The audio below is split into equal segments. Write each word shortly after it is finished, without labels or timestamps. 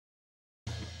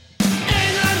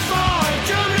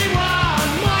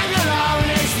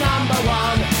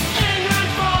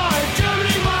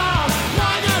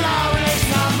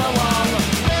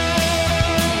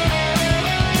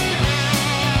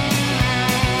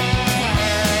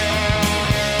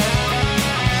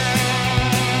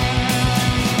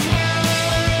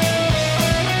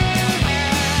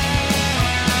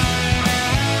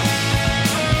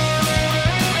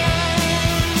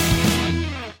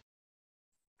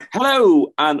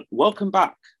Hello and welcome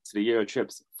back to the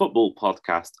Eurotrips football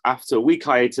podcast. After a week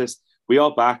hiatus, we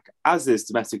are back, as is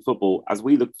domestic football, as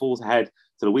we look forward ahead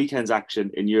to the weekend's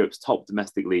action in Europe's top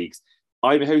domestic leagues.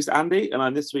 I'm your host, Andy, and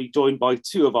I'm this week joined by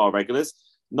two of our regulars,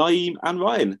 Nayim and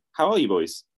Ryan. How are you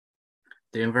boys?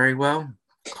 Doing very well.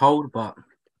 Cold, but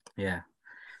yeah,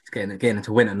 it's getting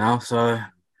into winter now, so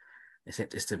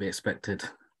it's to be expected.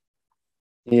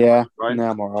 Yeah, Ryan? no,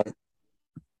 I'm all right.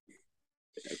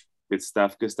 Good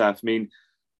stuff, good stuff. I mean,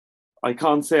 I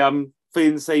can't say I'm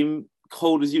feeling the same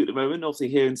cold as you at the moment, obviously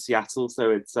here in Seattle,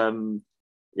 so it's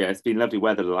it's been lovely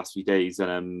weather the last few days.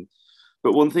 And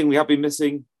but one thing we have been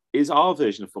missing is our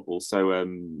version of football. So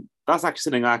that's actually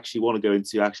something I actually want to go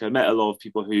into. Actually, I met a lot of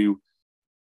people who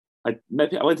I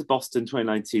went to Boston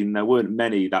 2019, and there weren't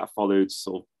many that followed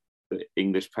sort of the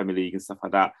English Premier League and stuff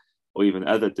like that, or even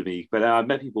other league. But I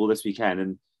met people this weekend,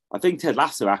 and I think Ted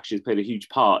Lasso actually has played a huge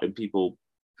part in people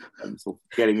sort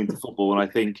of getting into football. And I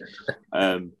think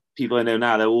people I know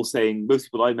now, they're all saying, most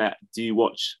people I met do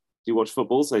watch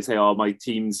football. So they say, oh, my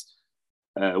teams,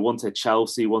 one said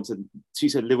Chelsea, two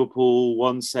said Liverpool,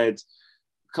 a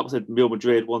couple said Real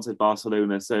Madrid, one said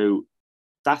Barcelona. So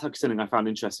that's actually something I found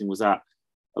interesting, was that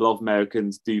a lot of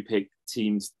Americans do pick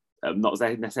teams, not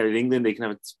necessarily in England. They can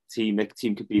have a team, their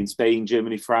team could be in Spain,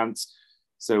 Germany, France.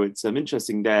 So it's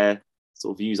interesting their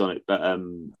sort of views on it. But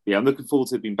I'm looking forward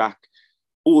to being back,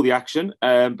 all the action.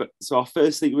 But so our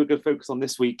first thing we're going to focus on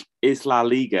this week is La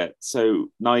Liga. So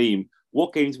Naeem,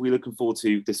 what games are we looking forward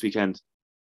to this weekend?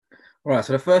 All right,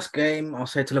 so the first game I'll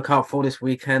say to look out for this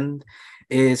weekend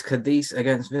is Cadiz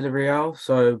against Villarreal.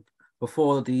 So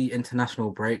before the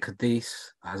international break, Cadiz,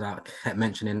 as I kept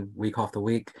mentioning week after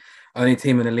week, only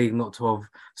team in the league not to have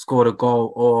scored a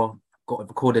goal or got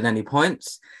recorded any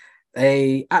points.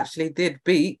 They actually did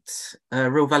beat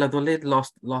Real Valladolid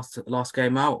last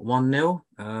game out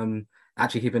 1-0.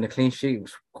 Actually keeping a clean sheet,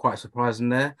 which was quite surprising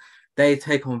there. They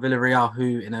take on Villarreal,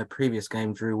 who in a previous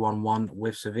game drew 1-1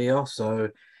 with Sevilla.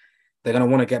 So they're going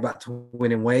to want to get back to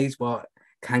winning ways. But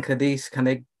can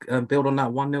they build on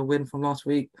that 1-0 win from last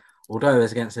week? Although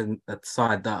it's against a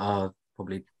side that are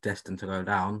probably destined to go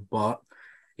down, but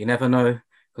you never know.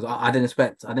 Because I didn't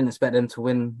expect them to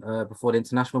win before the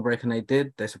international break, and they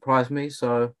did. They surprised me.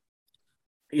 So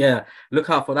yeah, look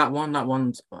out for that one. That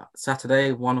one's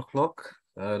Saturday, 1:00.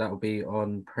 That will be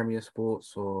on Premier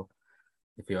Sports, or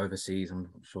if you're overseas, I'm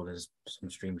sure there's some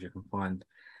streams you can find.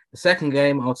 The second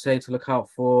game I would say to look out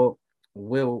for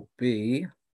will be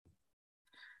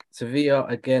Sevilla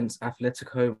against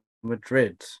Atletico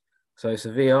Madrid. So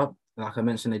Sevilla, like I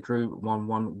mentioned, they drew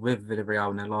 1-1 with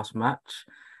Villarreal in their last match.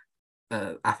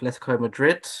 Atletico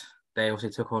Madrid, they also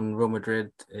took on Real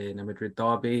Madrid in a Madrid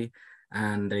derby,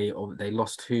 and they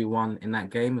lost 2-1 in that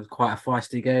game. It was quite a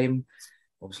feisty game.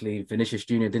 Obviously, Vinicius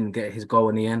Jr. didn't get his goal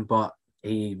in the end, but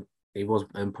he was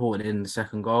important in the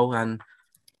second goal. And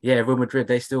yeah, Real Madrid,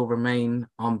 they still remain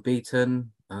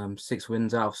unbeaten, 6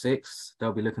 wins out of 6.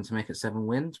 They'll be looking to make it 7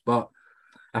 wins. But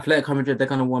Atletico Madrid, they're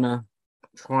going to want to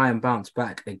try and bounce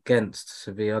back against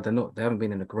Sevilla. They haven't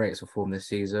been in the greatest of form this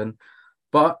season.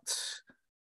 But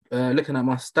looking at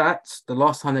my stats, the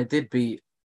last time they did beat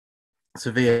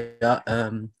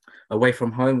Sevilla away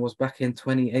from home was back in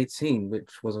 2018,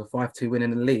 which was a 5-2 win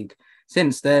in the league.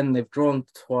 Since then, they've drawn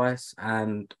twice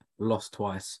and lost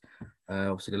twice.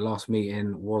 Obviously, the last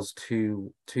meeting was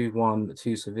 2-1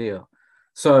 to Sevilla.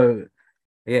 So,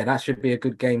 yeah, that should be a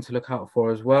good game to look out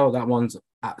for as well. That one's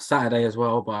at Saturday as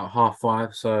well, about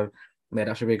 5:30. So, yeah,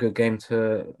 that should be a good game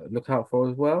to look out for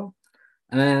as well.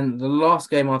 And then the last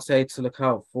game I'd say to look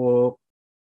out for,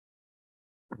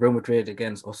 Real Madrid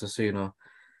against Osasuna.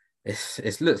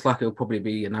 It looks like it'll probably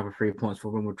be another 3 points for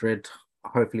Real Madrid.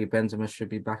 Hopefully Benzema should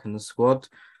be back in the squad.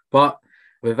 But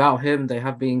without him, they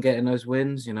have been getting those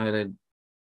wins. You know,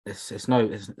 it's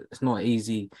not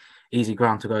easy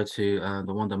ground to go to,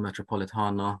 the Wanda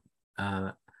Metropolitana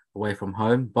away from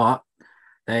home. But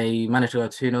they managed to go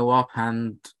 2-0 up,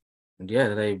 and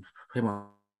yeah, they pretty much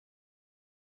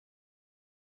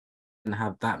didn't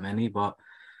have that many, but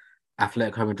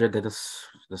Atletico Madrid, they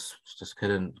just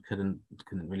couldn't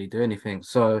really do anything.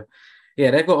 So yeah,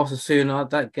 they've got Osasuna.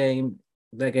 That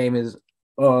game is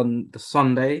on the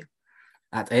Sunday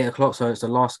at 8:00. So it's the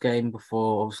last game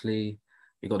before, obviously,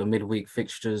 you got the midweek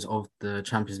fixtures of the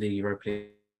Champions League, Europa League.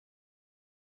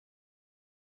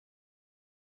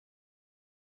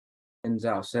 Ends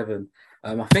out of 7.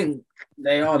 I think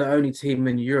they are the only team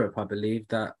in Europe, I believe,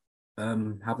 that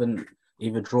haven't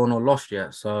either drawn or lost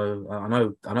yet. So I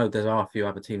know there are a few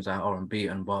other teams that are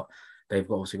unbeaten, but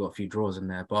they've obviously got a few draws in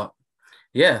there. But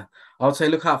yeah, I would say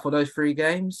look out for those 3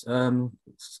 games.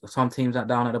 Some teams are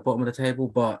down at the bottom of the table,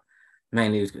 but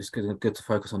mainly it's good to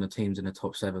focus on the teams in the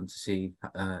top seven to see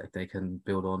if they can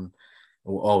build on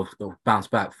or bounce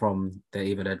back from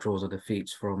either their draws or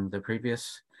defeats from the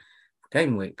previous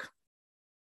game week.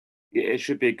 Yeah, it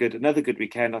should be another good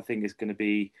weekend. I think it's going to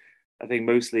be. I think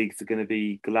most leagues are going to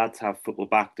be glad to have football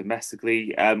back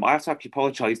domestically. I have to actually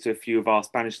apologise to a few of our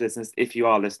Spanish listeners if you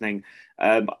are listening.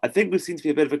 I think we seem to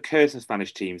be a bit of a curse of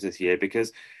Spanish teams this year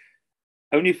because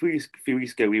only a few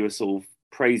weeks ago we were sort of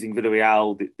praising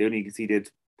Villarreal. They only conceded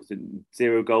was it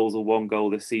 0 goals or 1 goal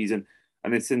this season,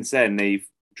 and then since then they've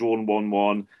drawn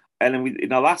 1-1. And then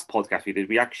in our last podcast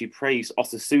we actually praised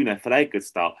Osasuna for their good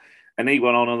start, and they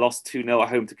went on and lost 2-0 at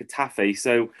home to Getafe.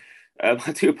 So I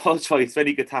do apologise to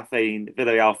any Getafe and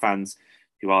Villarreal fans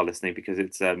who are listening because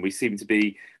it's we seem to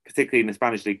be, particularly in the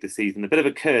Spanish league this season, a bit of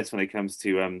a curse when it comes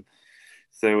to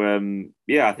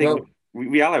yeah, I think Well,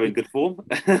 we are in good form.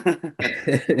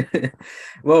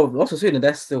 well, also soon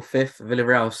they're still fifth,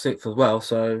 Villarreal sixth as well.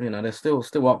 So they're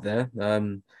still up there.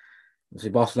 Obviously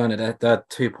Barcelona they're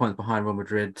 2 points behind Real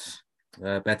Madrid.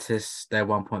 Betis they're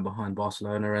 1 point behind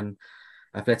Barcelona, and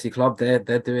Athletic Club they're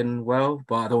doing well,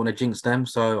 but I don't want to jinx them,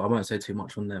 so I won't say too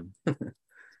much on them.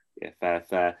 Yeah,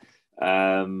 fair.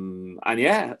 And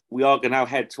yeah, we are going to now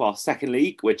head to our second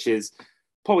league, which is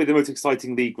probably the most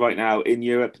exciting league right now in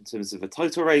Europe in terms of a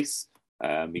title race.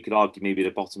 You could argue maybe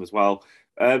the bottom as well.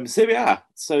 Serie A.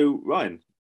 So Ryan,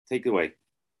 take it away.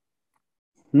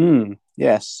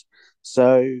 Yes.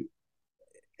 So,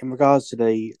 in regards to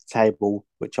the table,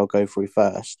 which I'll go through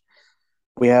first,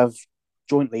 we have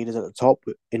joint leaders at the top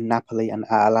in Napoli and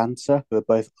Atalanta, who are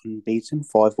both unbeaten,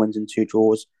 5 wins and 2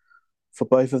 draws for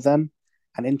both of them.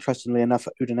 And interestingly enough,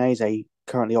 Udinese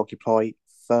currently occupy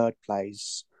third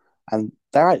place, and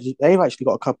they've actually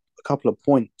got a couple of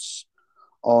points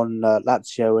on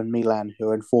Lazio and Milan, who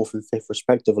are in fourth and fifth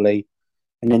respectively.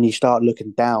 And then you start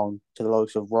looking down to the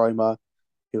likes of Roma,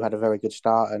 who had a very good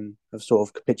start and have sort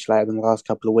of capitulated in the last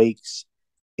couple of weeks.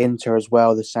 Inter as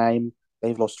well, the same.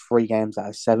 They've lost 3 games out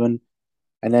of 7.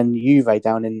 And then Juve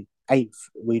down in eighth.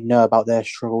 We know about their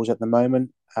struggles at the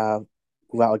moment,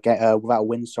 without a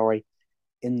win,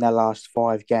 in their last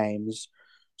 5 games.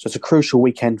 So it's a crucial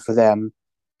weekend for them.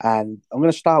 And I'm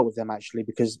going to start with them actually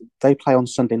because they play on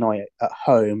Sunday night at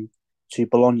home to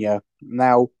Bologna.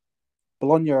 Now,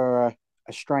 Bologna are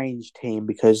a strange team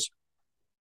because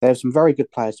they have some very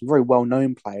good players, some very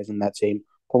well-known players in that team.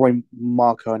 Probably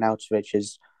Marco Arnautovic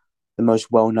is the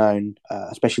most well-known,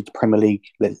 especially to Premier League,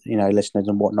 listeners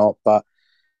and whatnot. But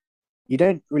you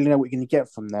don't really know what you're going to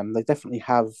get from them. They definitely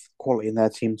have quality in their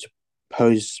team to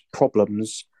pose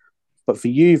problems. But for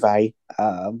Juve,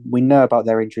 we know about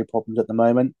their injury problems at the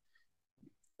moment.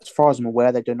 As far as I'm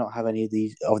aware, they do not have any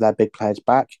of their big players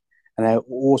back, and they're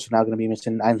also now going to be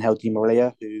missing Angel Di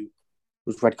Maria, who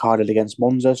was red carded against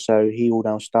Monza, so he will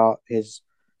now start his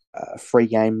 3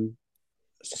 game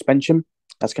suspension.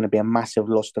 That's going to be a massive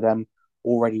loss to them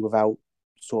already without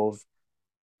sort of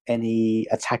any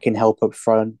attacking help up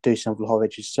front. Dusan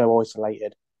Vlahovic is so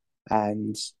isolated,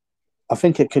 and I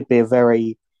think it could be a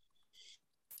very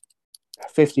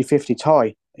 50-50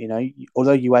 tie.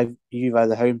 Although Juve are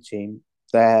the home team,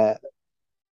 their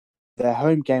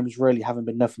home games really haven't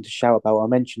been nothing to shout about. I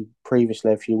mentioned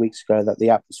previously a few weeks ago that the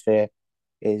atmosphere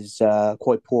is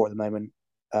quite poor at the moment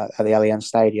at the Allianz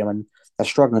Stadium, and they're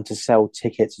struggling to sell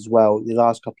tickets as well. The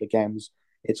last couple of games,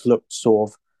 it's looked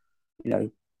sort of,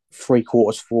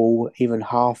 3/4 full, even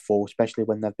half full, especially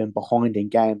when they've been behind in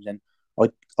games. And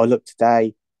I looked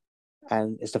today,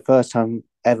 and it's the first time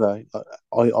ever.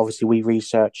 Obviously we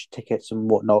research tickets and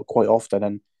whatnot quite often,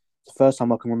 and it's the first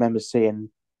time I can remember seeing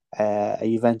a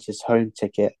Juventus home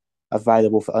ticket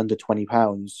available for under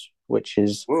 £20, which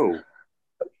is Whoa.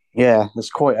 yeah, it's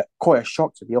quite a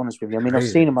shock to be honest with you. I mean,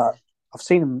 Crazy. I've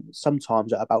seen them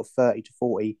sometimes at about 30 to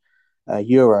 40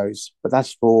 euros, but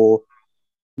that's for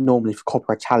normally for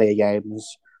Coppa Italia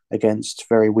games against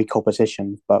very weak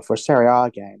opposition. But for a Serie A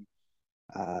game,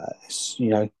 it's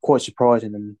quite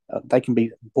surprising, and they can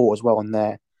be bought as well on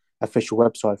their official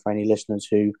website for any listeners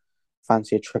who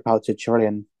fancy a trip out to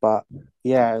Turin. But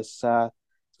yeah, it's not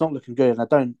looking good,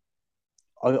 and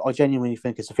I genuinely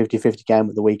think it's a 50-50 game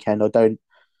at the weekend. I think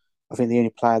the only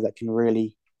player that can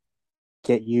really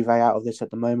get Juve out of this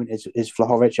at the moment is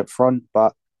Vlahovic up front,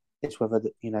 but it's whether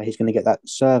he's going to get that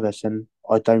service, and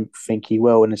I don't think he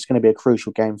will. And it's going to be a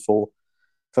crucial game for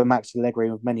Max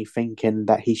Allegri, with many thinking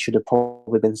that he should have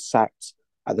probably been sacked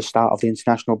at the start of the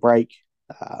international break.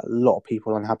 A lot of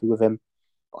people are unhappy with him.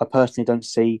 I personally don't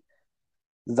see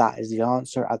that as the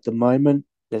answer at the moment.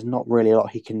 There's not really a lot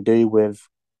he can do with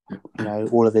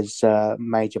all of his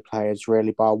major players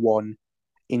really, bar one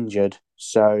injured.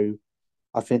 So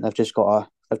I think they've just got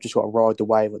they've just got to ride the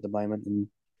wave at the moment and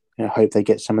hope they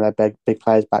get some of their big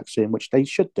players back soon, which they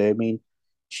should do. I mean,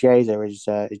 Chiesa is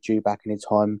due back any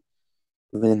time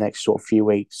within the next sort of few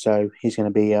weeks, so he's going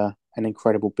to be an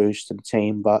incredible boost to the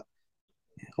team. But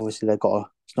obviously, they've got to.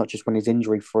 It's not just when he's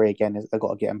injury free again; they've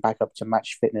got to get him back up to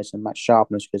match fitness and match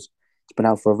sharpness because it's been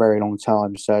out for a very long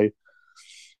time. So,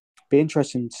 be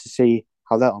interesting to see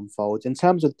how that unfolds. In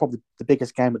terms of probably the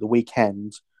biggest game at the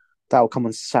weekend, that will come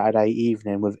on Saturday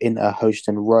evening with Inter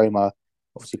hosting Roma.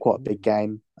 Obviously, quite a big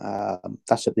game.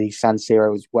 That's at the San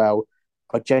Siro as well.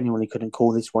 I genuinely couldn't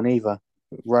call this one either.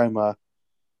 Roma,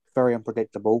 very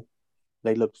unpredictable.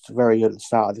 They looked very good at the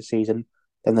start of the season.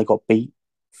 Then they got beat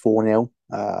 4-0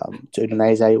 to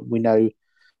Udinese.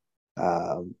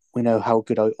 We know how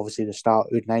good, obviously, the start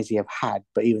Udinese have had,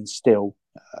 but even still,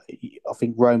 I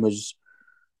think Roma's,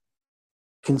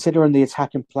 considering the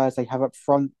attacking players they have up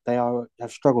front, have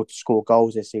struggled to score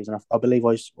goals this season. I believe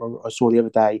I saw the other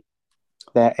day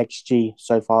their XG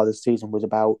so far this season was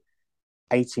about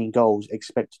 18 goals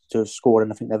expected to have scored,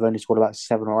 and I think they've only scored about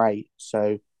 7 or 8.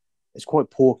 So it's quite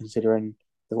poor considering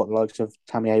they've got the likes of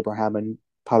Tammy Abraham and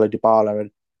Paulo Dybala and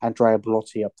Andrea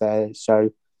Belotti up there. So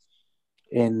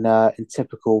in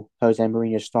typical Jose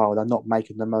Mourinho style, they're not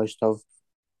making the most of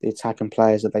the attacking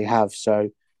players that they have.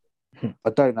 So I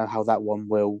don't know how that one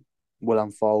will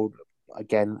unfold.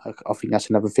 Again, I think that's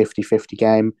another 50-50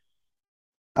 game.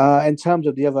 In terms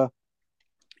of the other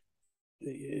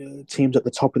teams at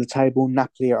the top of the table,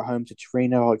 Napoli are at home to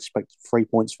Torino. I expect 3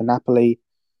 points for Napoli.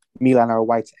 Milan are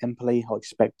away to Empoli. I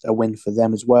expect a win for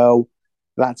them as well.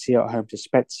 Lazio at home to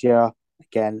Spezia.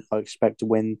 Again, I expect a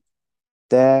win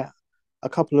there. A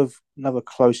couple of another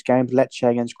close games. Lecce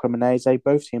against Cremonese.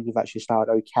 Both teams have actually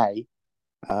started okay.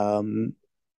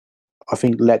 I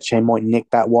think Lecce might nick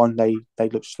that one. They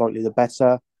look slightly the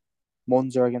better.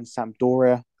 Monza against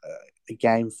Sampdoria. A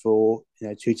game for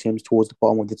two teams towards the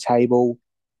bottom of the table.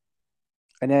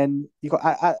 And then you've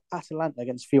got Atalanta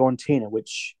against Fiorentina,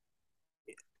 which,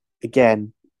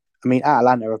 again, I mean,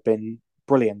 Atalanta have been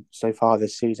brilliant so far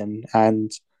this season,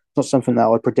 and not something that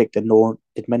I predicted, nor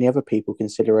did many other people,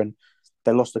 considering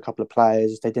they lost a couple of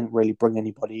players. They didn't really bring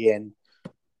anybody in,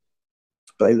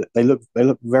 but they look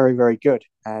very, very good.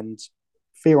 And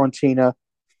Fiorentina,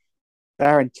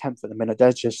 they're in 10th at the minute.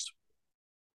 They're just,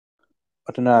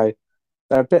 I don't know,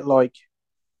 they're a bit like,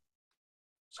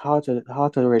 it's hard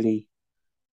to really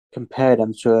compare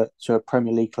them to a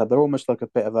Premier League club. They're almost like a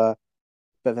bit of a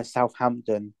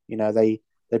Southampton. They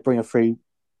bring a few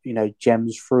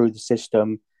gems through the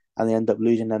system, and they end up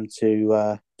losing them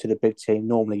to the big team,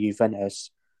 normally Juventus.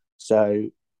 So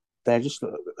they're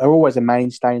always a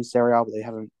mainstay in Serie A, but they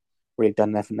haven't really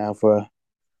done nothing now for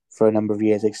a number of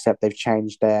years, except they've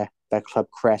changed their club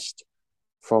crest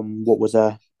from what was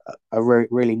a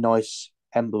really nice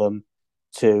emblem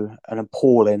to an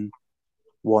appalling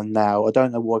one now. I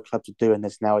don't know why clubs are doing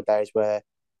this nowadays, where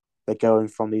they're going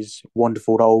from these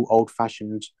wonderful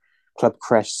old-fashioned club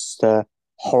crests to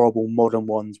horrible modern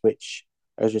ones, which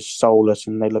are just soulless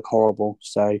and they look horrible.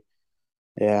 So,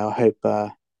 yeah, I hope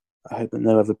that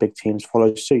no other big teams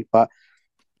follow suit. But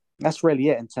that's really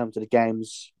it in terms of the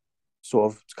games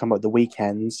sort of to come up the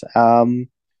weekends. Yeah,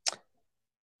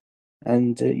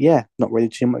 not really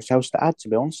too much else to add, to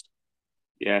be honest.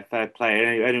 Yeah, fair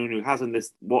play. Anyone who hasn't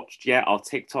watched yet our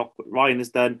TikTok, what Ryan has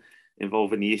done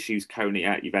involving the issues currently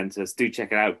at Juventus, do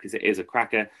check it out because it is a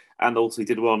cracker. And also he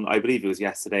did one, I believe it was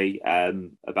yesterday,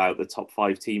 about the top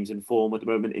 5 teams in form at the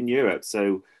moment in Europe.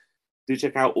 So do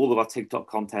check out all of our TikTok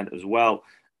content as well.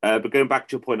 But going back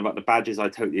to your point about the badges, I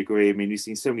totally agree. I mean, you've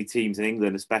seen so many teams in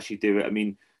England especially do it. I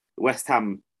mean, West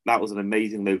Ham, that was an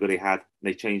amazing logo they had.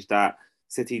 They changed that.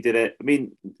 City did it. I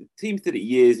mean, teams did it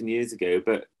years and years ago,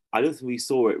 but I don't think we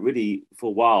saw it really for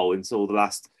a while until the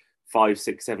last 5,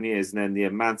 6, 7 years. And then the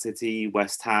Man City,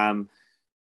 West Ham,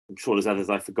 I'm sure there's others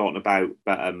I've forgotten about.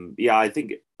 But yeah, I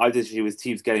think I disagree with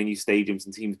teams getting new stadiums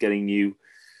and teams getting new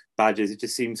badges. It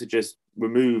just seems to just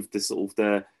remove the sort of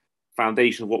the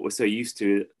foundation of what we're so used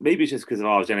to. Maybe it's just because of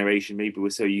our generation. Maybe we're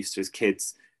so used to as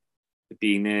kids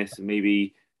being this, and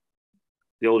maybe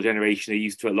the older generation are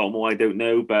used to it a lot more. I don't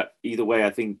know, but either way, I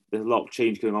think there's a lot of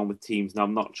change going on with teams, and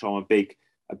I'm not sure I'm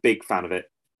a big fan of it.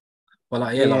 Well,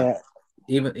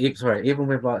 even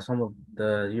with like some of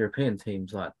the European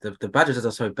teams, like the badges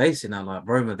are so basic now. Like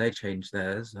Roma, they changed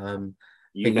theirs. I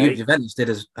think Juventus did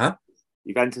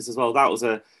Juventus as well. That was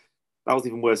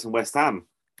even worse than West Ham.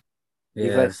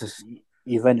 Yeah,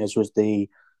 Juventus was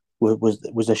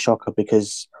a shocker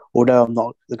because although I'm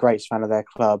not the greatest fan of their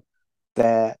club,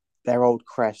 their old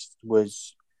crest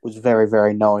was very,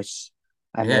 very nice,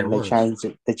 and then they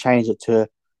changed it to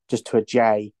a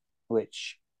J,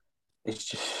 which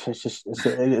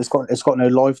it's got no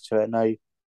life to it,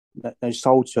 no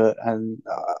soul to it, and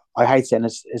I hate it. And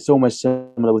it's almost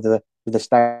similar with the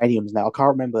stadiums now. I can't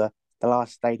remember the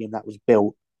last stadium that was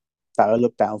built that I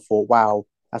looked at and thought, wow,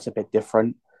 that's a bit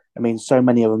different. I mean, so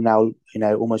many of them now,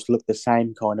 almost look the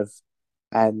same kind of,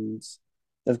 and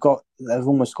they've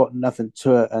almost got nothing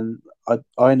to it. And I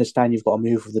understand you've got to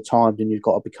move with the times and you've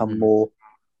got to become more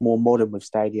modern with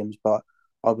stadiums, but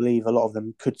I believe a lot of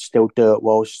them could still do it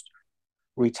whilst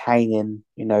retaining,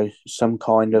 some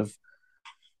kind of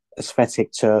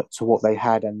aesthetic to what they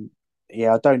had. And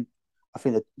yeah, I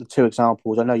think that the two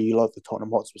examples, I know you like the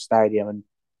Tottenham Hotspur Stadium,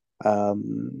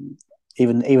 and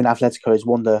even Atletico's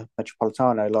Wanda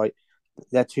Metropolitano, like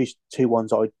they're two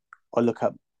ones I look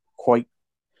at quite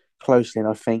closely, and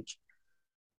I think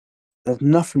there's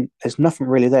nothing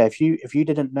really there. If you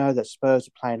didn't know that Spurs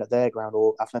are playing at their ground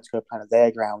or Atletico are playing at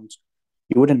their ground,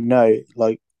 you wouldn't know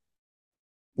like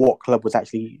what club was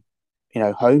actually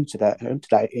home to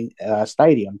that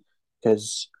stadium,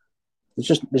 because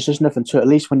there's just nothing to it. At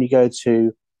least when you go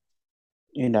to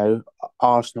you know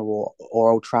Arsenal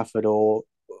or Old Trafford or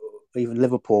even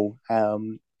Liverpool,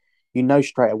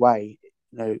 straight away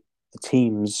the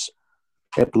teams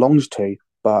it belongs to.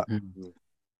 But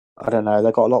I don't know,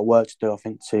 they've got a lot of work to do, I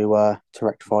think, to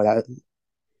rectify that.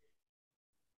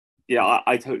 Yeah,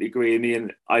 I totally agree. I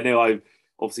mean, I know I've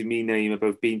obviously me and Nayim have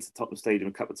both been to Tottenham Stadium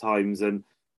a couple of times, and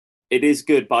it is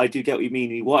good. But I do get what you mean.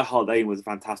 I mean, White Hart Lane was a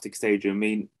fantastic stadium. I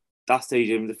mean, that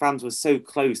stadium, the fans were so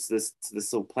close to the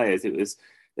sort of players. It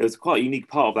was quite a unique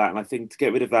part of that, and I think to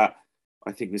get rid of that,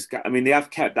 I think this. I mean, they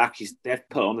have kept actually they've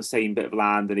put on the same bit of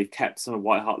land, and they've kept some of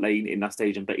White Hart Lane in that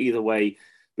stadium. But either way,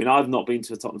 I mean, I've not been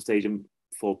to a Tottenham Stadium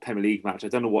for a Premier League match. I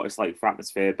don't know what it's like for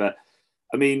atmosphere, but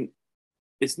I mean,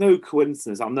 it's no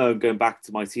coincidence. I know I'm going back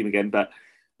to my team again, but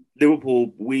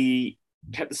Liverpool, we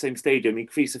kept the same stadium,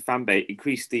 increased the fan base,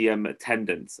 increased the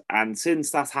attendance, and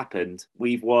since that's happened,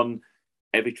 we've won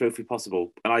every trophy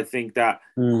possible. And I think that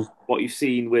what you've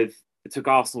seen with it took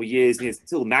Arsenal years and years,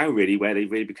 until now really, where they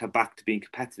really become back to being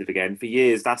competitive again. For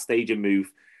years, that stadium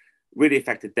move really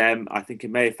affected them. I think it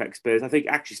may affect Spurs. I think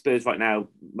actually Spurs right now,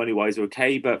 money wise, are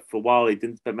okay, but for a while they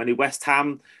didn't spend money. West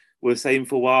Ham were the same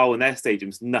for a while, and their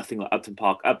stadium's nothing like Upton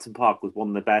Park. Upton Park was one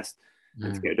of the best,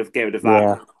 and to get rid of that,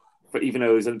 Yeah, for even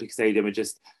though it was Olympic Stadium, it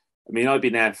just. I mean, I've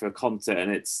been there for a concert,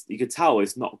 and you could tell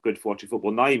it's not good for watching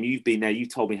football. Naeem, you've been there. You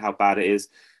told me how bad it is.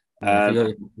 Yeah,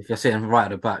 if you're sitting right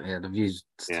at the back, yeah, the view's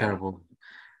Yeah, terrible.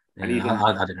 and Yeah, even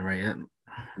I didn't rate it.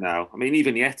 no, I mean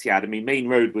even the Etihad. I mean, Main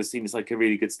Road seems like a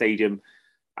really good stadium,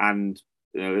 and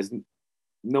there's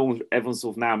no one. Everyone's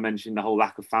sort of now mentioning the whole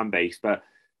lack of fan base, but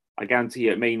I guarantee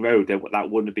you at Main Road that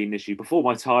wouldn't have been an issue before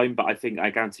my time. But I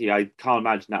guarantee you, I can't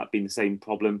imagine that being the same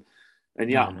problem.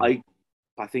 And yeah, No, no.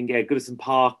 I think Goodison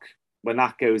Park when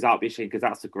that goes out, be a shame because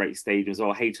that's a great stadium as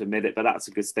well. I hate to admit it, but that's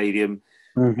a good stadium.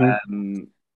 hmm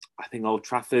I think Old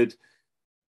Trafford.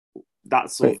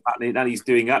 That's sort but of that he's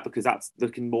doing that because that's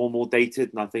looking more and more dated,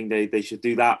 and I think they should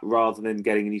do that rather than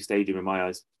getting a new stadium in my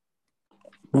eyes.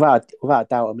 without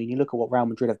doubt, I mean, you look at what Real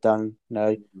Madrid have done.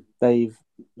 They've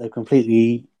they've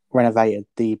completely renovated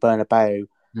the Bernabeu,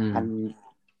 Mm.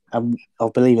 and I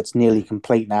believe it's nearly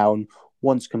complete now. And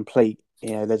once complete,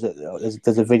 there's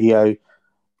a video,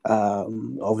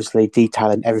 obviously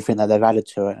detailing everything that they've added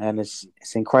to it, and it's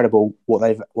incredible what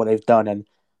they've done and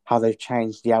how they've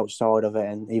changed the outside of it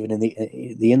and even in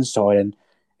the inside. And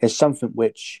it's something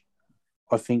which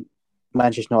I think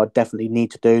Manchester United definitely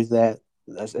need to do.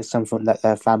 It's something that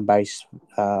their fan base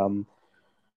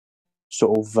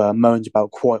sort of moans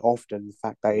about quite often. The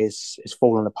fact that it's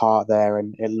falling apart there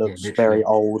and it Yeah, looks very literally.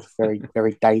 old, very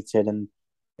very dated, and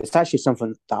it's actually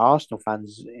something that Arsenal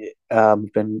fans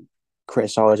have been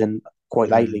criticising quite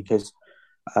lately, Mm. because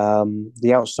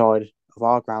the outside of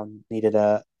our ground needed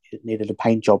a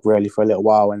paint job really for a little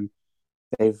while, and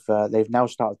they've now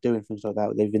started doing things like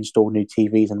that. They've installed new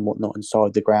TVs and whatnot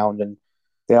inside the ground, and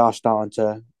they are starting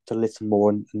to listen more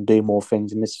and do more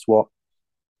things. And this is what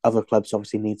other clubs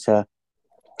obviously need to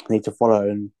follow.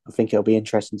 And I think it'll be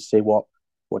interesting to see what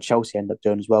Chelsea end up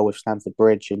doing as well with Stamford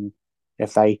Bridge, and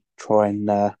if they try and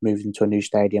move into a new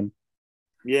stadium.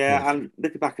 Yeah. Yeah, and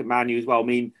looking back at Man U as well, I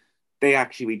mean, they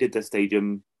actually redid their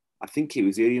stadium, I think it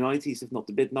was the early 90s, if not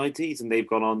the mid 90s, and they've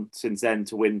gone on since then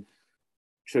to win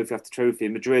trophy after trophy.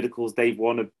 In Madrid, of course, they've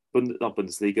won not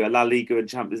Bundesliga, La Liga and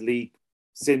Champions League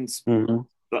since Mm-hmm.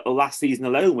 the last season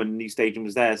alone when the new stadium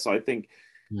was there. So I think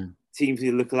Mm. teams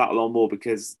need to look at that a lot more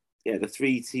because, yeah, the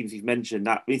three teams you've mentioned,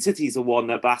 that I mean, City's the one,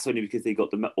 but that's only because they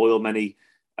got the oil money.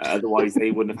 Otherwise,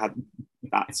 they wouldn't have had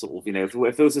that sort of, if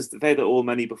it was just, if they had the oil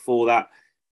money before that,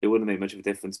 it wouldn't make much of a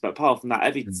difference. But apart from that,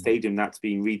 every stadium that's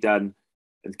been redone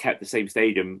and kept the same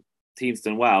stadium, teams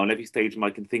done well. And every stadium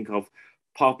I can think of,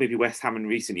 apart from maybe West Ham in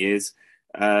recent years,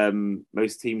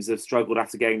 most teams have struggled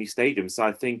after getting new stadiums. So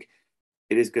I think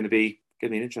it is going to be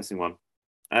an interesting one.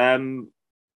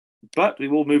 But we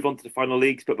will move on to the final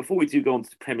leagues. But before we do go on to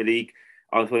the Premier League,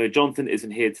 Jonathan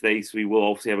isn't here today, so we will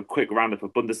obviously have a quick roundup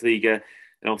of Bundesliga.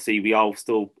 And obviously, we are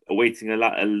still awaiting a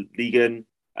Liga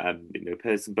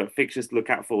person, but fixtures to look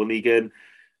out for Liga.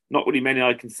 Not really many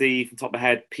I can see from top of my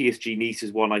head. PSG Nice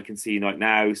is one I can see right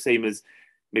now, same as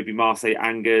maybe Marseille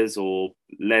Angers or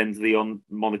Lens, Lyon,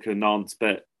 Monaco, Nantes.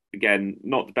 But again,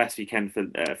 not the best weekend for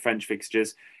French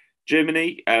fixtures.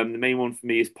 Germany, the main one for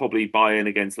me is probably Bayern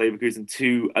against Leverkusen.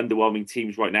 Two underwhelming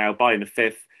teams right now. Bayern the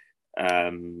 5th,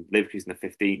 Leverkusen the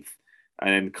 15th. And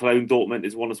then Cologne Dortmund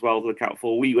is one as well to look out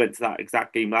for. We went to that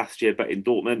exact game last year, but in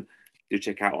Dortmund. Do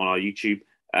check out on our YouTube.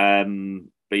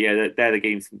 But yeah, they're the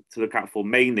games to look out for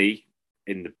mainly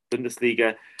in the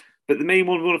Bundesliga. But the main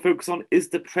one we want to focus on is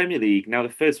the Premier League. Now, the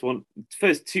first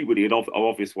two really are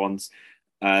obvious ones.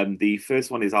 The first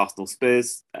one is Arsenal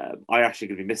Spurs. I actually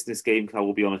going to be missing this game because I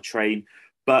will be on a train.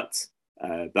 But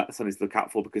that's something to look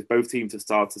out for because both teams have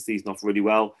started the season off really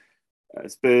well.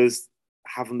 Spurs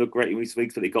haven't looked great in recent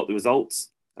weeks, but they got the results.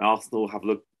 And Arsenal have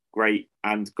looked great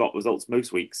and got results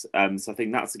most weeks. So I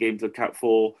think that's the game to look out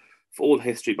for all the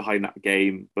history behind that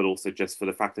game, but also just for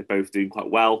the fact they're both doing quite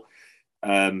well.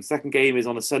 Second game is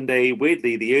on a Sunday.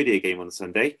 Weirdly, the earlier game on a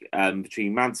Sunday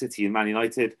between Man City and Man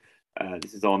United.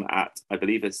 This is on at, I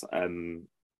believe it's 2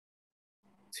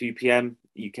 p.m.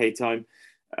 UK time.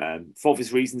 For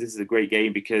obvious reasons, this is a great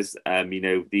game because,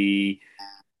 the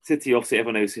City, obviously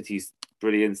everyone knows City's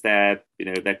brilliance there.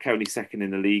 They're currently second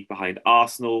in the league behind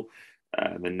Arsenal.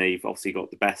 And they've obviously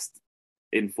got the best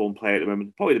in-form player at the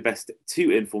moment. Probably the best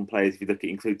two in-form players if you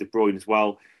include De Bruyne as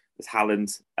well as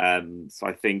Haaland. So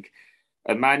I think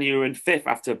Man U are in 5th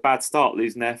after a bad start,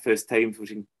 losing their first games,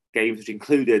 which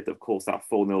included, of course, that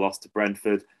 4-0 loss to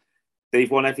Brentford. They've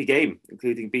won every game,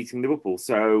 including beating Liverpool.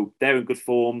 So they're in good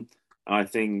form. And I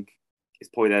think it's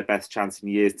probably their best chance in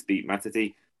years to beat Man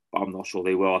City. But I'm not sure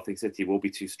they will. I think City will be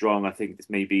too strong. I think this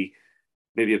may be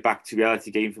maybe a back to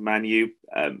reality game for Man U.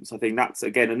 So I think that's,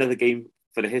 again, another game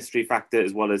for the history factor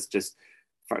as well as just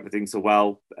the fact that things so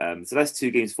well. So that's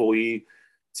two games for you.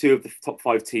 Two of the top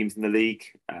 5 teams in the league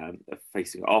are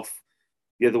facing it off.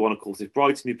 The other one, of course, is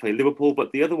Brighton, who play Liverpool.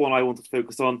 But the other one I wanted to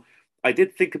focus on, I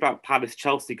did think about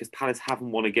Palace-Chelsea because Palace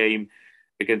haven't won a game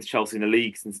against Chelsea in the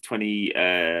league since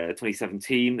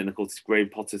 2017. And, of course, it's Graham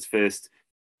Potter's first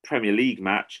Premier League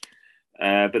match.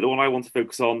 But the one I want to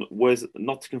focus on was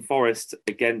Nottingham Forest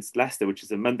against Leicester, which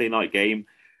is a Monday night game.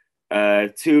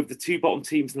 Two of the two bottom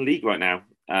teams in the league right now.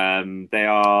 They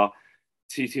are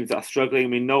two teams that are struggling. I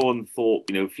mean, no one thought,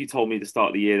 if you told me at the start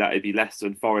of the year that it'd be Leicester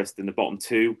and Forest in the bottom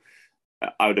two,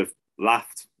 I would have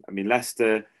laughed. I mean,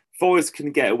 Forest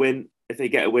can get a win. If they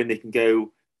get a win, they can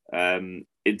go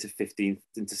into 15th,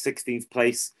 into 16th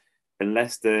place. And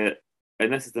Leicester,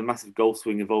 unless it's a massive goal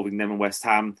swing involving them and West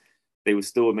Ham, they would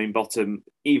still remain bottom,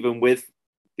 even with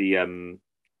the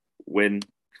win.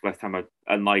 West Ham are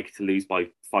unlikely to lose by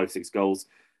 5-6 goals.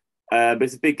 But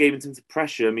it's a big game in terms of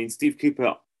pressure. I mean, Steve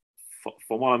Cooper,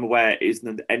 from what I'm aware, isn't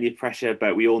under any pressure,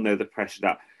 but we all know the pressure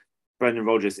that Brendan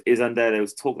Rodgers is under. There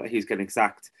was talk that he was getting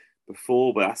sacked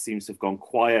before, but that seems to have gone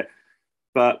quiet.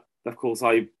 But, of course,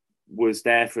 I was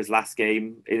there for his last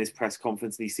game in his press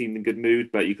conference, and he seemed in good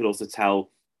mood, but you could also tell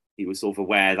he was sort of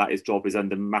aware that his job is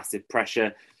under massive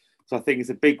pressure. So I think it's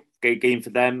a big game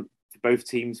for them, for both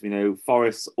teams.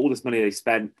 Forest, all this money they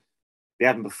spent, they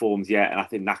haven't performed yet. And I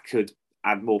think that could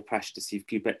add more pressure to Steve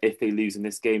Cooper if they lose in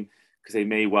this game, because they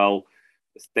may well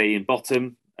stay in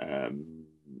bottom.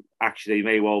 They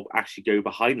may well actually go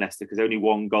behind Leicester because only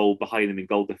one goal behind them in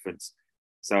goal difference.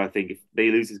 So I think if they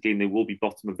lose this game, they will be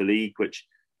bottom of the league, which,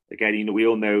 again, we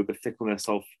all know the fickleness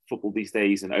of football these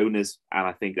days and owners. And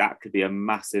I think that could be a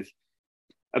massive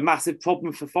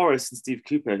problem for Forest and Steve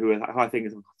Cooper, who I think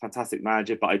is a fantastic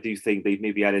manager, but I do think they've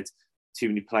maybe added too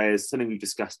many players, something we've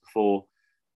discussed before,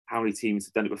 how many teams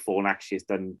have done it before and actually has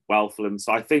done well for them.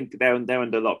 So I think they're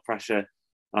under a lot of pressure,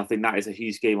 and I think that is a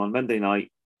huge game on Monday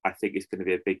night. I think it's going to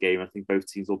be a big game. I think both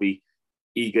teams will be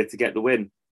eager to get the win.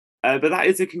 But that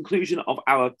is the conclusion of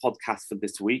our podcast for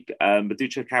this week. But do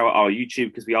check out our YouTube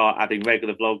because we are adding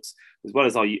regular vlogs as well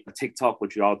as our TikTok,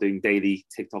 which we are doing daily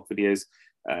TikTok videos.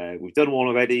 We've done one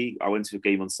already. I went to a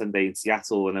game on Sunday in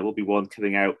Seattle, and there will be one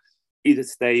coming out either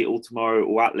today or tomorrow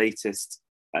or at latest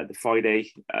the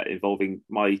Friday involving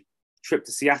my trip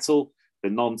to Seattle, the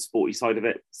non-sporty side of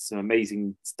it. Some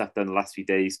amazing stuff done the last few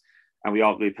days. And we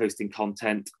are going to be posting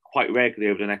content quite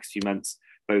regularly over the next few months.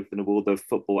 both in the world of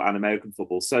football and American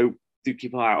football. So do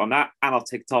keep an eye out on that, and our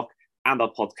TikTok and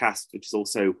our podcast, which is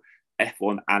also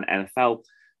F1 and NFL.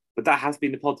 But that has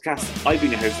been the podcast. I've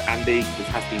been your host, Andy. This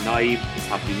has been Nayim. This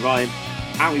has been Ryan.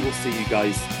 And we will see you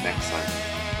guys next time.